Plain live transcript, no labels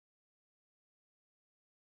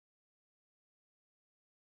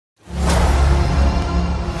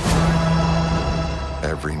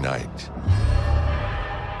night,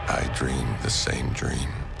 I dream the same dream.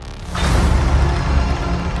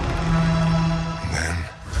 And then...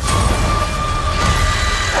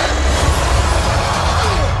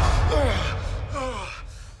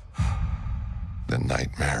 the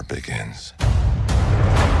nightmare begins.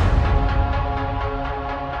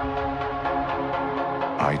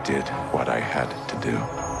 I did what I had to do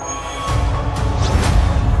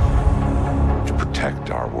to protect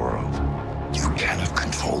our world. You cannot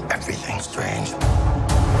control everything, Strange.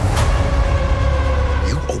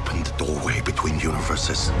 You opened the doorway between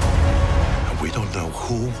universes, and we don't know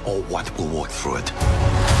who or what will walk through it.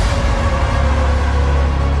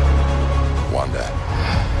 Wanda,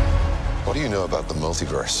 what do you know about the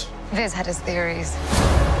multiverse? Viz had his theories.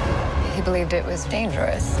 He believed it was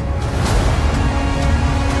dangerous.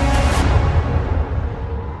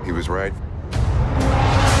 He was right.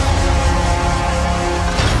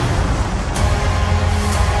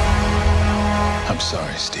 I'm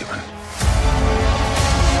sorry, Stephen.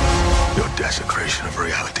 Your desecration of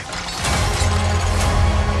reality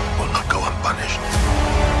will not go unpunished.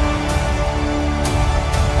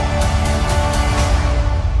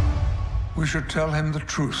 We should tell him the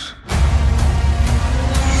truth.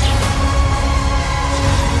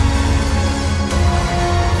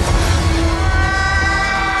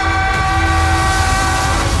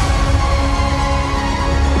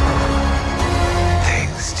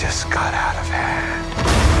 Things just got out of hand.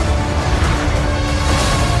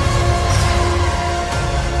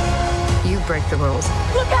 You break the rules.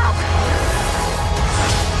 Look out!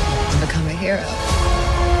 Become a hero.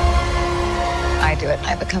 I do it,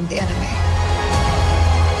 I become the enemy.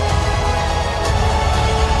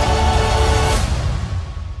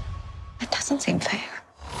 It doesn't seem fair.